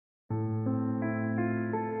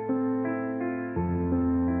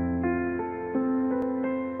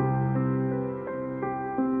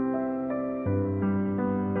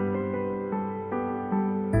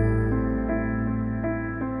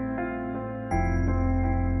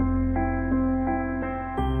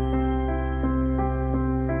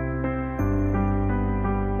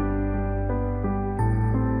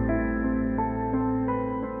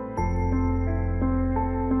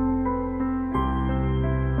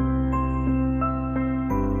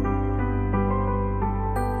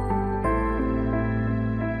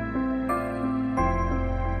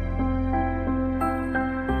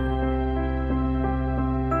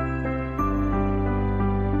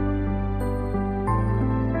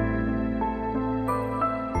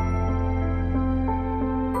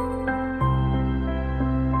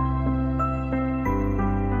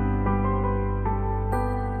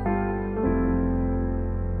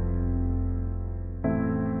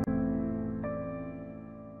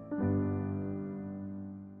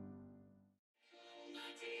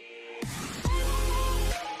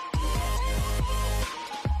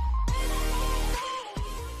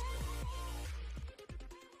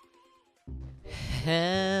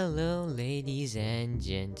Hello, ladies and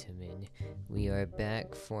gentlemen. We are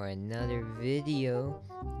back for another video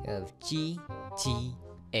of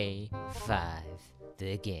GTA 5,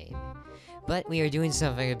 the game. But we are doing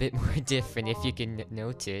something a bit more different. If you can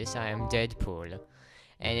notice, I am Deadpool.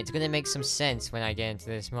 And it's gonna make some sense when I get into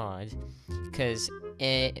this mod. Because,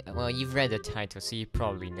 well, you've read the title, so you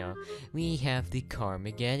probably know. We have the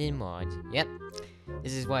Carmeggeden mod. Yep.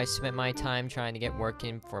 This is why I spent my time trying to get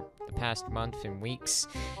working for the past month and weeks.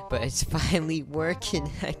 But it's finally working.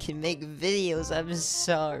 I can make videos. I'm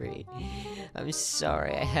sorry. I'm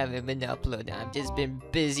sorry I haven't been uploading. I've just been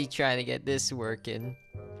busy trying to get this working.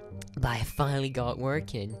 But I finally got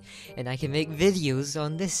working. And I can make videos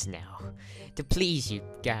on this now. To please you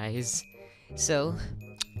guys. So,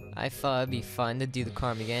 I thought it'd be fun to do the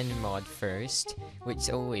Carmeggeden mod first. Which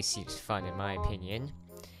always seems fun in my opinion.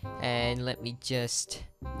 And let me just...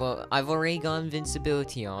 Well, I've already got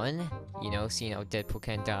invincibility on. You know, seeing how Deadpool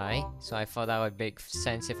can die. So I thought that would make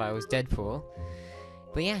sense if I was Deadpool.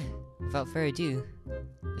 But yeah, without further ado,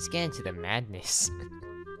 let's get into the madness.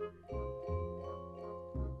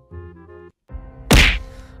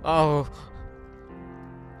 Oh!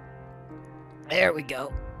 There we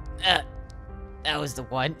go. That was the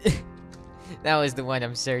one. That was the one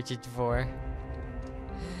I'm searching for.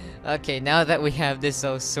 Okay, now that we have this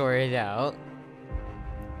all sorted out,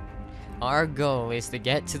 our goal is to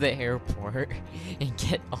get to the airport and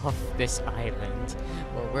get off this island,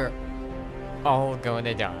 or we're all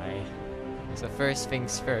gonna die. So first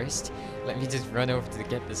things first, let me just run over to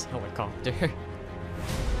get this helicopter.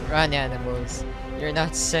 Run, animals. You're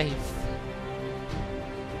not safe.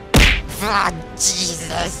 Ah,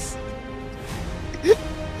 Jesus!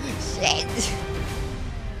 Shit!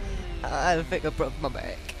 I think I broke my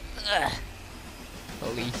back. Ugh.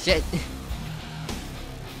 Holy shit.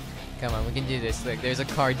 Come on, we can do this. Look, there's a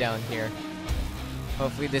car down here.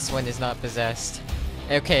 Hopefully this one is not possessed.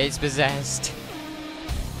 Okay, it's possessed.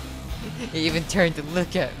 He even turned to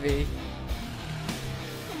look at me.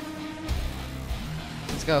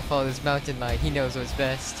 Let's go follow this mountain line. He knows what's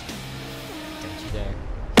best. Don't you dare.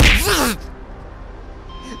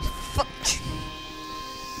 Fuck.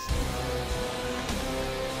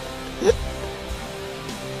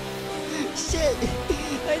 Shit!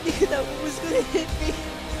 I knew that one was gonna hit me!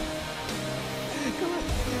 Come on,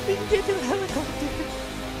 we can get to the helicopter!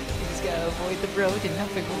 We just gotta avoid the road and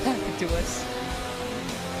nothing will happen to us.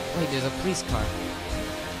 Wait, there's a police car.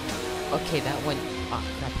 Okay, that one... Ah,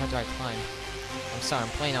 crap, how do I climb? I'm sorry,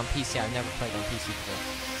 I'm playing on PC, I've never played on PC before.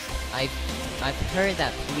 I've heard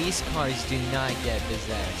that police cars do not get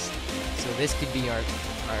possessed. So this could be our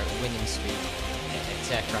winning streak.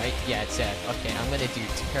 It's F, right? Yeah, it's F. Okay, I'm gonna do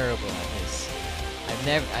terrible at this.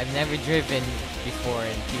 I've never driven before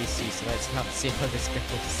in PC, so let's not see how this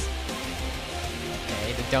goes.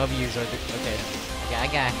 Okay, the W's are the okay. Okay, I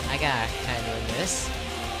got handling this.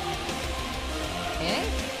 Okay.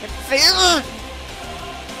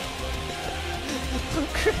 Oh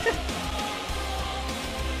crap!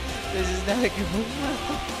 This is not going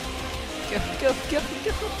well. Go.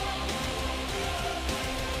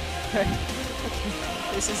 Alright. Okay.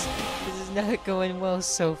 This is not going well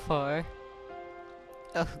so far.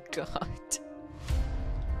 Oh god.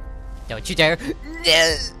 Don't you dare!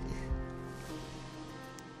 No!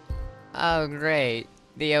 Oh great.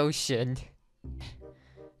 The ocean.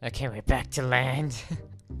 Okay, we're back to land.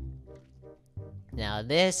 Now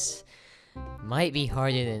this might be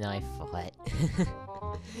harder than I thought.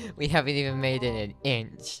 We haven't even made it an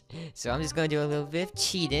inch. So I'm just gonna do a little bit of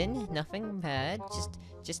cheating. Nothing bad.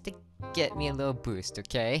 Just to get me a little boost,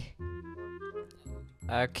 okay?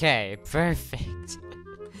 Okay, perfect.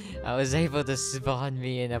 I was able to spawn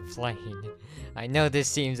me in a plane. I know this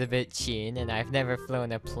seems a bit cheating, and I've never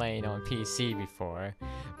flown a plane on PC before,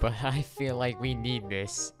 but I feel like we need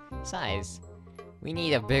this. Besides, we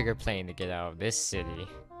need a bigger plane to get out of this city.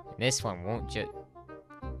 And this one won't just...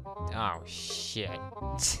 Oh, shit.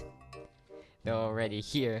 They're already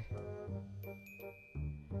here.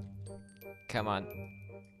 Come on.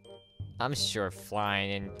 I'm sure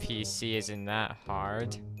flying in PC isn't that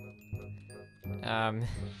hard.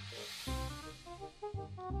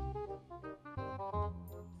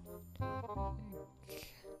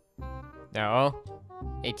 No.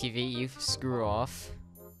 ATV, you screw off.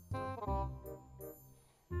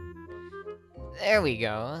 There we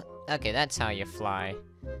go. Okay, that's how you fly.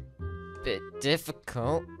 Bit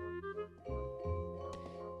difficult.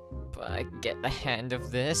 But I get the hand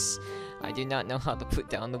of this. I do not know how to put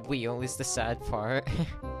down the wheel is the sad part.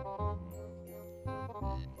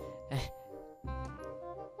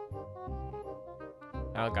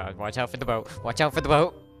 Oh god, watch out for the boat. Watch out for the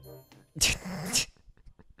boat.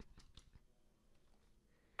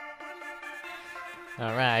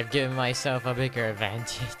 Alright, I've given myself a bigger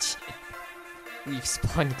advantage. We've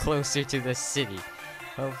spawned closer to the city.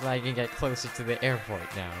 Hopefully I can get closer to the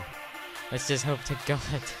airport now. Let's just hope to God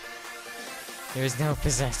there's no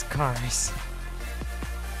possessed cars.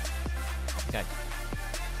 Okay.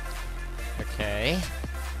 Okay.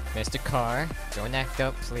 Mr. Car, don't act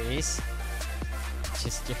up, please.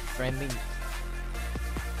 Just your friendly...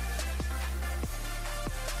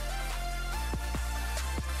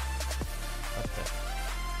 What the...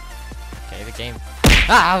 Okay, the game...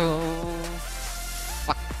 Ow!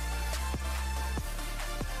 Fuck.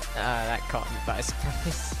 That caught me by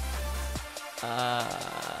surprise.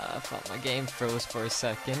 I thought my game froze for a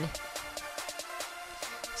second.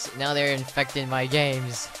 So now they're infecting my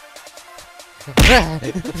games.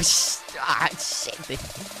 Ah, shit, they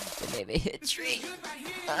made me hit a tree.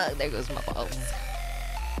 There goes my balls.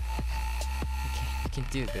 Okay, we can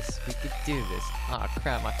do this. We can do this. Aw,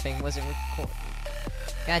 crap, my thing wasn't recording.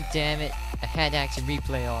 God damn it. I had action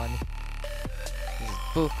replay on. This is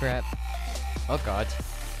bullcrap. Oh god.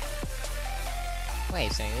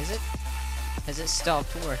 Wait a second, is it? Has it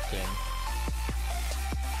stopped working?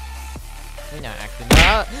 You're not acting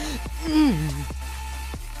up.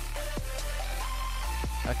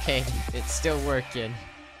 Okay, it's still working.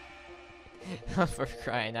 For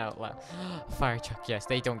crying out loud. Fire truck, yes,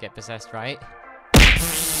 they don't get possessed, right?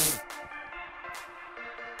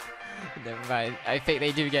 Never mind, I think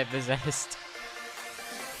they do get possessed.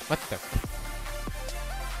 What the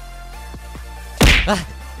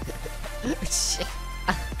shit.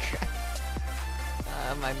 Oh, crap.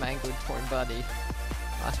 My mangled torn body.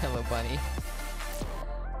 Oh, hello, bunny.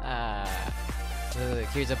 Look,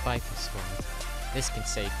 here's a biker squad. This can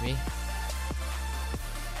save me.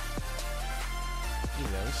 You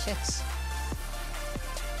little shits.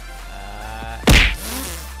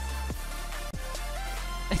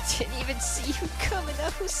 I didn't even see you coming.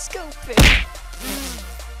 I was scoping.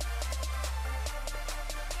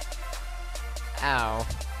 Ow.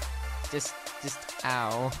 Just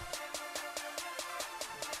ow.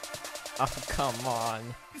 Oh, come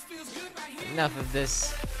on. Enough of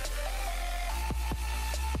this.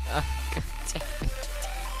 Oh, god damn it.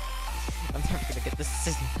 I'm never gonna get this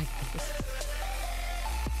city like this.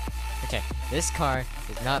 Okay, this car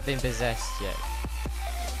has not been possessed yet.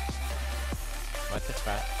 What the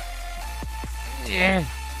fuck? Yeah.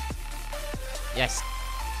 Yes.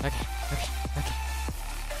 Okay.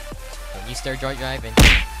 Don't you start driving.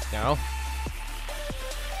 No.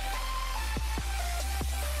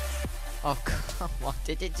 Oh, come on.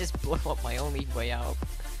 Did it just blow up my only way out?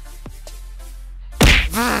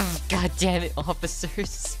 God damn it,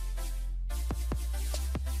 officers.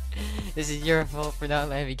 This is your fault for not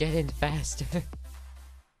letting me get in faster.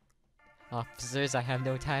 Officers, I have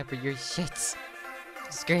no time for your shits.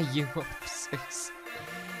 Screw you, officers.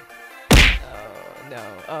 Oh, no.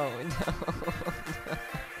 Oh, no.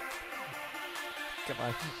 Come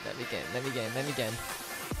on. Let me again.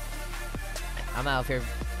 I'm out of here.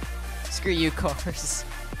 Screw you, cars.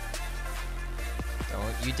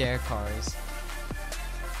 Don't you dare, cars.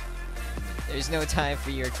 There's no time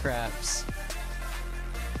for your craps.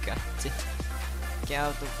 God damn. Get out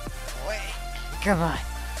of the way. Come on.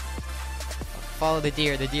 Follow the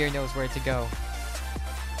deer. The deer knows where to go.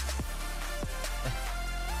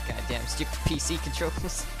 Goddamn stupid PC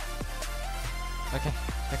controls. Okay.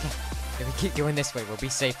 If we keep going this way, we'll be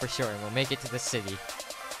safe for sure, and we'll make it to the city.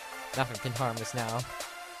 Nothing can harm us now.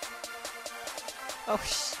 Oh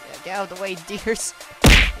shit, get out of the way, deers!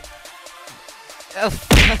 Oh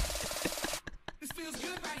fuck! This feels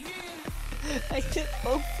good right here! I hit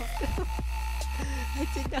both of them! I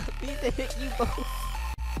did not mean to hit you both!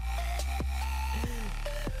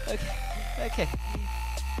 Okay.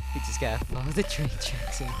 We just gotta follow the train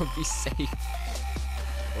tracks and we'll be safe.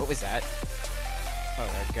 What was that? Oh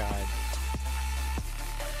my god.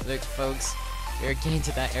 Look folks, we're getting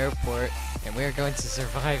to that airport and we're going to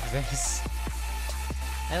survive this.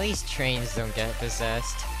 At least trains don't get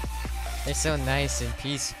possessed. They're so nice and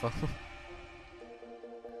peaceful.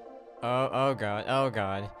 Oh god.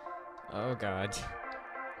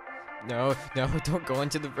 No, don't go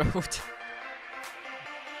into the road.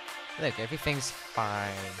 Look, everything's fine.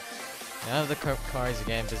 None of the cars are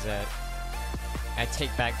getting possessed. I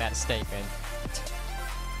take back that statement.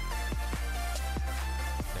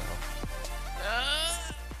 No.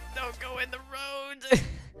 Don't go in the road!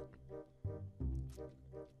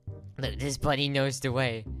 Look, this bunny knows the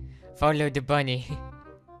way. Follow the bunny.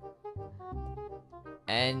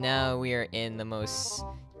 And now we are in the most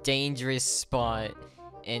dangerous spot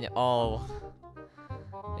in all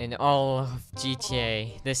of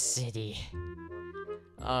GTA, the city.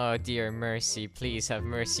 Oh dear mercy, please have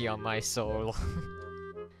mercy on my soul.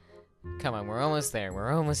 Come on, we're almost there.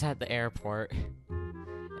 We're almost at the airport.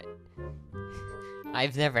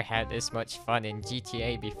 I've never had this much fun in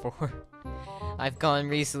GTA before. I've gotten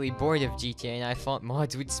recently bored of GTA and I thought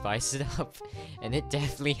mods would spice it up. And it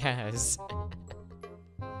definitely has.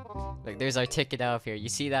 Look, there's our ticket out of here. You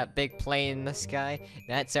see that big plane in the sky?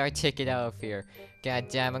 That's our ticket out of here. God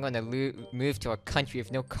damn, I'm gonna move to a country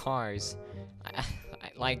with no cars.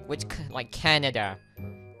 Like Canada.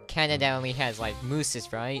 Canada only has like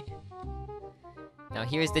mooses, right? Now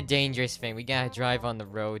here's the dangerous thing. We gotta drive on the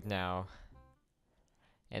road now.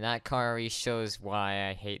 And that car already shows why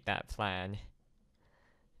I hate that plan.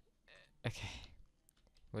 Okay.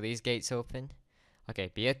 Will these gates open?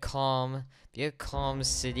 Okay, be a calm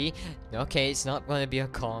city. Okay, it's not gonna be a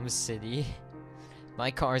calm city.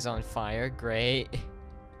 My car's on fire, great.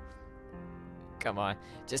 Come on,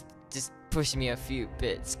 just push me a few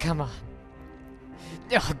bits, come on.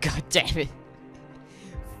 Oh god damn it.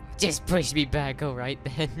 Just push me back, alright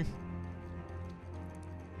then.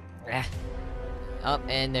 Oh,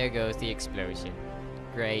 and there goes the explosion.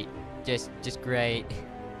 Great, just great.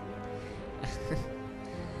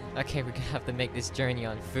 Okay, we're gonna have to make this journey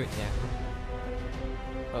on foot now.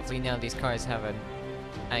 Hopefully none of these cars have an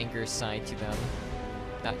anger side to them.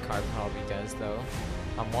 That car probably does, though.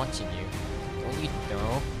 I'm watching you. Don't you?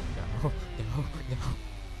 No.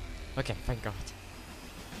 Okay, thank God.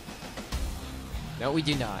 No, we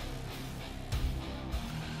do not.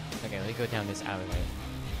 Okay, let me go down this alleyway.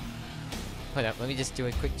 Hold up, let me just do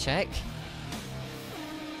a quick check.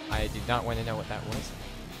 I do not want to know what that was.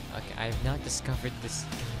 Okay, I have not discovered this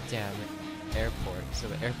goddamn airport, so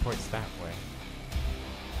the airport's that way.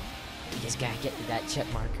 We just gotta get to that check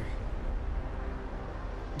marker.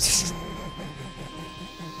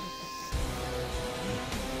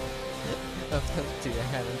 Up to they're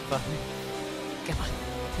having fun. Come on.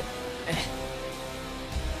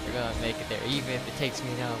 We're gonna make it there, even if it takes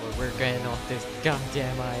me an hour. We're getting off this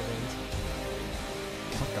goddamn island.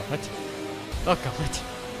 Oh god. Oh god.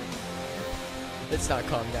 Let's not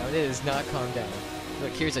calm down. It is not calm down.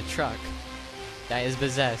 Look, here's a truck that is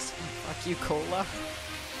possessed. Fuck you, Cola.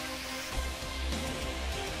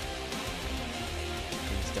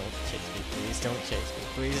 Please don't chase me. Please don't chase me.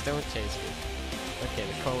 Please don't chase me. Okay,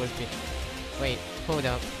 the Cola's being... Wait, hold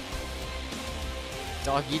up.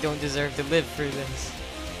 Dog, you don't deserve to live through this.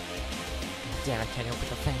 Damn, I can't open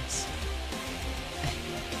the fence.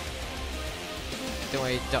 Don't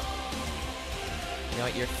worry, dog. You know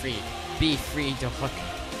what, you're free. Be free, dog.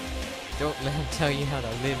 Don't let him tell you how to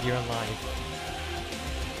live your life.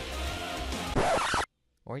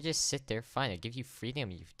 Or just sit there, fine, I'll give you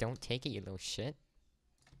freedom. You don't take it, you little shit.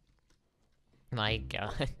 My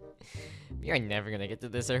god. We are never gonna get to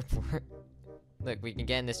this airport. Look, we can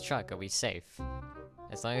get in this truck, are we safe?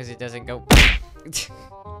 As long as it doesn't go...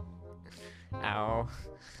 Ow.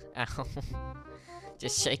 Ow.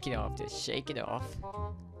 Just shake it off, just shake it off.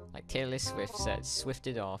 Like Taylor Swift said, swift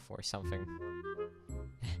it off or something.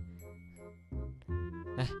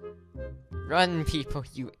 Run, people,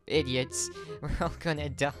 you idiots. We're all gonna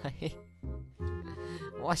die.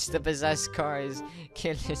 Watch the possessed cars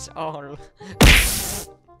kill us all.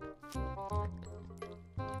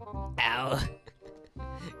 Ow.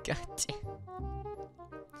 God damn.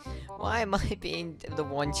 Why am I being the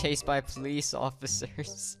one chased by police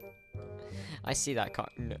officers? I see that car.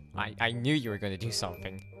 No, I knew you were gonna do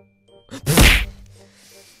something.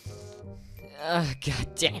 Oh,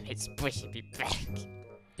 god damn it, it's pushing me back.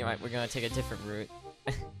 You know what, we're gonna take a different route.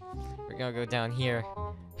 We're gonna go down here.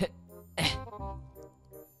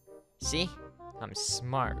 See? I'm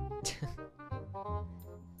smart.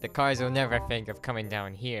 The cars will never think of coming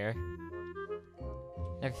down here.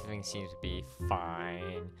 Everything seems to be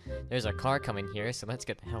fine. There's a car coming here, so let's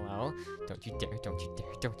get the hell out. Don't you dare, don't you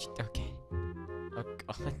dare, don't you... Okay. Oh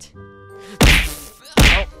god.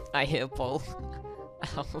 Oh, I hit a pole.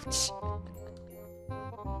 Ouch.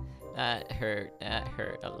 That hurt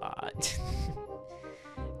a lot.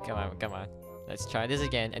 Come on, come on. Let's try this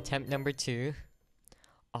again. Attempt number 2.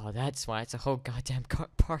 Oh, that's why it's a whole goddamn car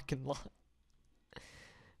parking lot.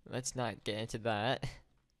 Let's not get into that.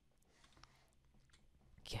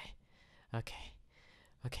 Okay,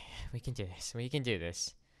 we can do this, we can do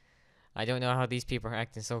this. I don't know how these people are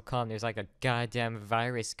acting so calm. There's like a goddamn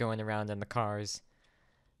virus going around in the cars.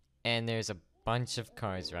 And there's a bunch of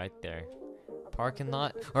cars right there. Parking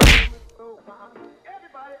lot? Or...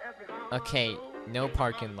 Okay, no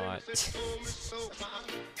parking lot.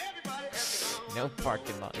 No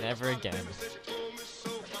parking lot, never again.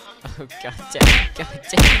 Oh god damn, god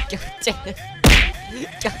damn, god damn.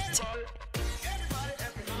 God damn.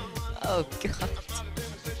 Oh god.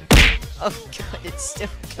 Oh god, it's still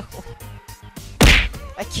going.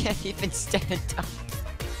 I can't even stand up.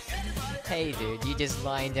 Hey dude, you just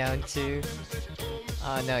lying down too?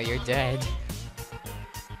 Oh no, you're dead.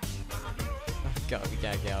 Oh god, we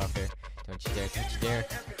gotta get off here. Don't you dare, don't you dare.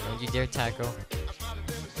 Don't you dare tackle.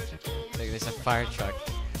 Look, there's a fire truck.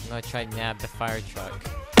 I'm gonna try and nab the fire truck.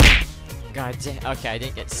 God damn. Okay, I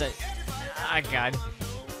didn't get sent. Ah, god.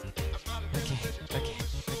 Okay, okay,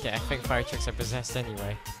 okay. I think fire trucks are possessed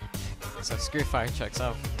anyway. So screw fire trucks.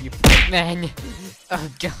 Oh, you poor man. Oh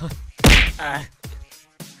god. Ah.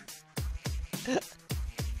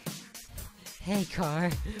 Hey car,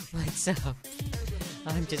 what's up?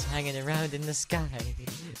 I'm just hanging around in the sky.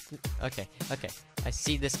 Okay, okay. I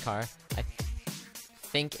see this car. I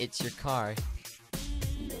think it's your car.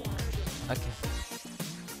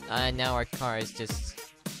 Okay. Now our car is just...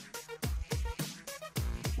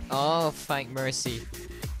 Oh, thank mercy.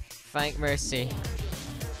 Thank mercy.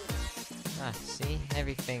 Ah, see?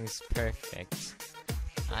 Everything's perfect.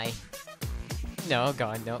 No,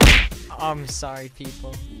 God, no. Oh, I'm sorry,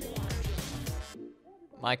 people.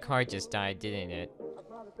 My car just died, didn't it?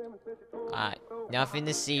 Nothing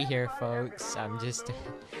to see here, folks. I'm just...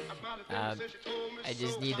 I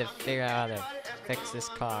just need to figure out how to fix this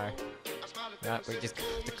car. No, we're just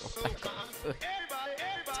going to go back on foot.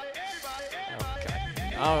 Oh, God.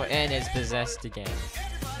 Oh, and it's possessed again.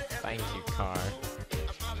 Thank you, car.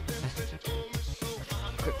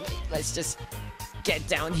 Quickly, let's just get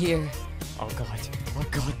down here. Oh, God. Oh,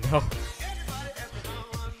 God, no.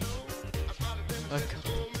 Oh, God.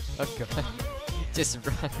 Oh, God. Just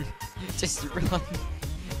run. Just run.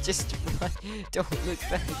 Just run. Don't look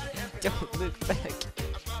back. Don't look back.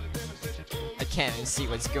 I can't even see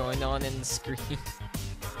what's going on in the screen.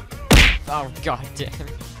 Oh, god damn.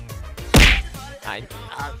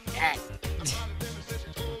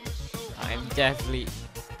 I'm definitely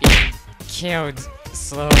being killed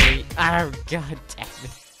slowly. Oh, god damn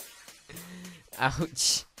it.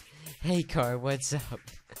 Ouch. Hey, car, what's up?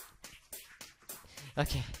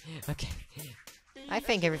 Okay, okay. I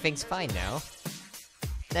think everything's fine now.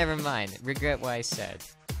 Never mind. Regret what I said.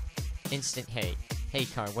 Instant hate. Hey,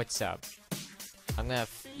 car, what's up? I'm gonna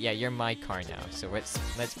yeah, you're my car now, so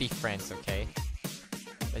let's be friends, okay?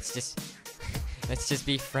 Let's just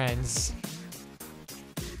be friends.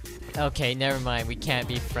 Okay, never mind, we can't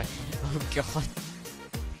be friends. Oh god.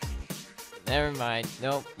 Never mind.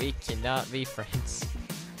 Nope, we cannot be friends.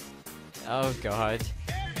 Oh god.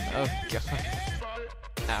 Oh god.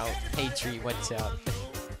 Ow. Hey tree, what's up?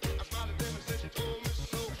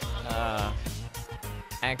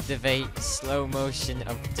 Activate slow motion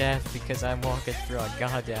of death because I'm walking through a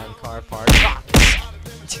goddamn car park.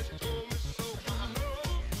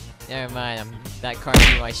 Never mind, that car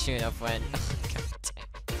knew I shouldn't have went.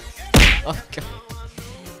 Oh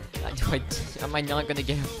god. Am I not gonna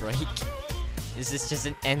get a break? Is this just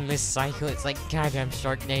an endless cycle? It's like goddamn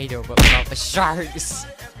Sharknado, but without the sharks.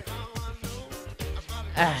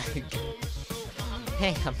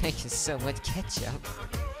 Hey, I'm making so much ketchup.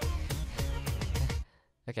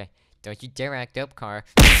 Okay, don't you dare act up, car.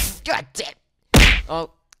 God damn!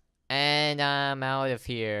 Oh, and I'm out of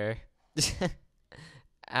here.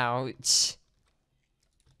 Ouch.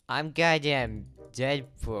 I'm goddamn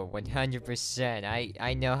Deadpool 100%.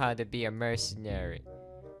 I know how to be a mercenary.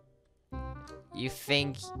 You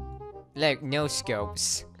think... Look, no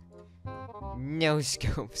scopes. No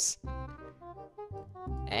scopes.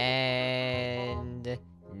 And...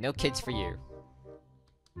 no kids for you.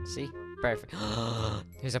 See? Perfect.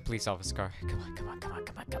 There's a police officer car. Come on, come on, come on,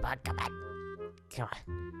 come on, come on, come on. Come on.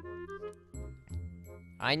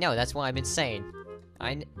 I know, that's what I've been saying.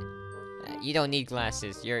 You don't need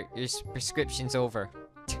glasses. Your prescription's over.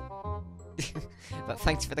 But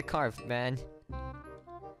thanks for the car, man.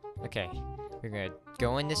 Okay, we're gonna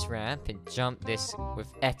go in this ramp and jump this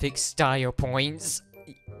with epic style points.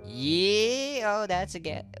 Yeah, oh, that's a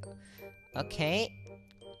get. Okay.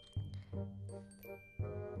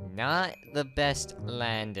 Not the best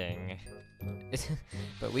landing.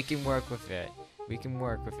 But we can work with it. We can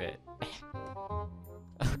work with it.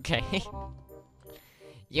 Okay.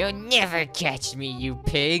 You'll never catch me, you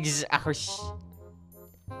pigs! Oh,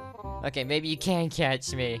 okay, maybe you can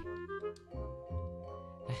catch me.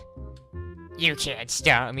 You can't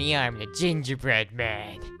stop me, I'm the gingerbread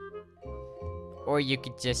man. Or you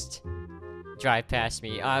could just drive past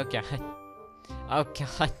me. Oh god. Oh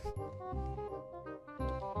god.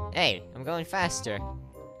 Hey, I'm going faster.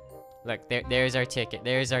 Look, there's our ticket.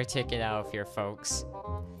 There's our ticket out of here, folks.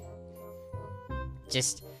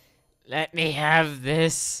 Just let me have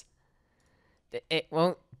this. It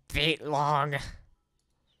won't be long.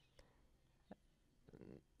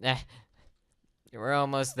 Eh, we're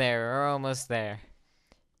almost there. We're almost there.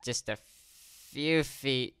 Just a few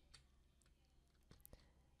feet.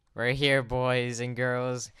 We're here, boys and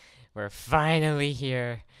girls. We're finally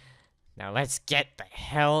here. Now let's get the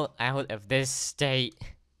hell out of this state.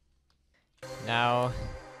 Now,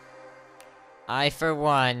 I for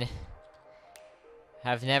one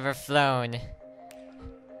have never flown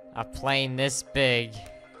a plane this big,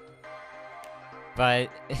 but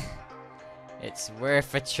it's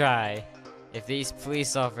worth a try. If these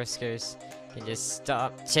police officers can just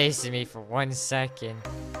stop chasing me for 1 second.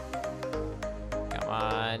 Come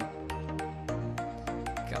on.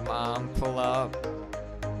 Come on, pull up.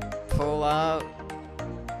 Pull up.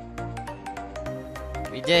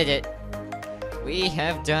 We did it. We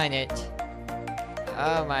have done it.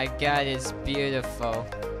 Oh my god, it's beautiful.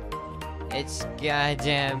 It's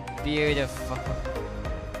goddamn beautiful.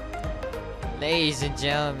 Ladies and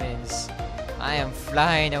gentlemen, I am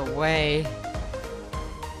flying away.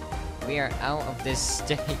 We are out of this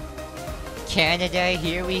state. Canada,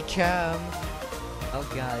 here we come. Oh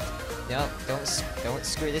god. No, don't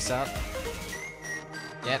screw this up.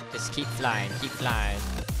 Yep, just keep flying, keep flying.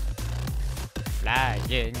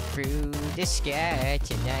 Flying through the sky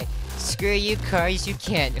tonight. Screw you cars, you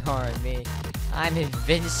can't harm me. I'm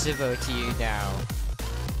invincible to you now.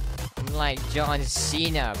 I'm like John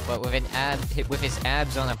Cena, but with his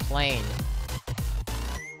abs on a plane.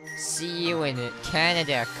 See you in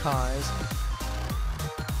Canada, cars.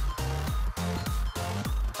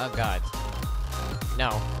 Oh god.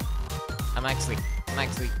 No. I'm actually,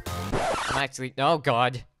 oh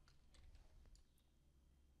god.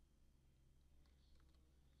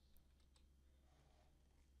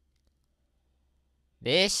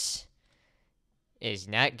 This is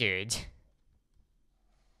not good.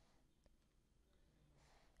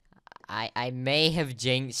 I may have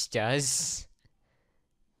jinxed us.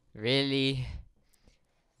 Really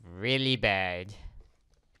bad.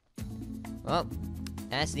 Well,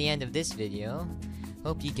 that's the end of this video.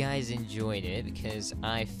 Hope you guys enjoyed it, because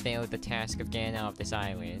I failed the task of getting out of this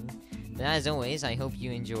island. But as always, I hope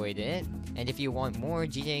you enjoyed it. And if you want more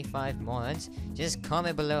GTA 5 mods, just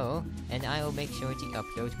comment below, and I will make sure to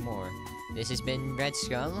upload more. This has been Red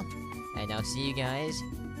Skull, and I'll see you guys,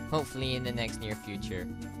 hopefully in the next near future.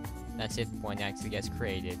 That's if one actually gets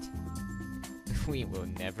created. We will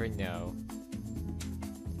never know.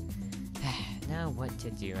 Now what to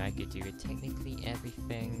do? I could do technically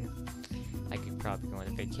everything. I could probably go on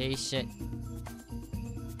a vacation.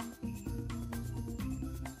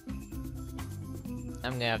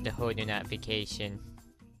 I'm gonna have to hold in that vacation.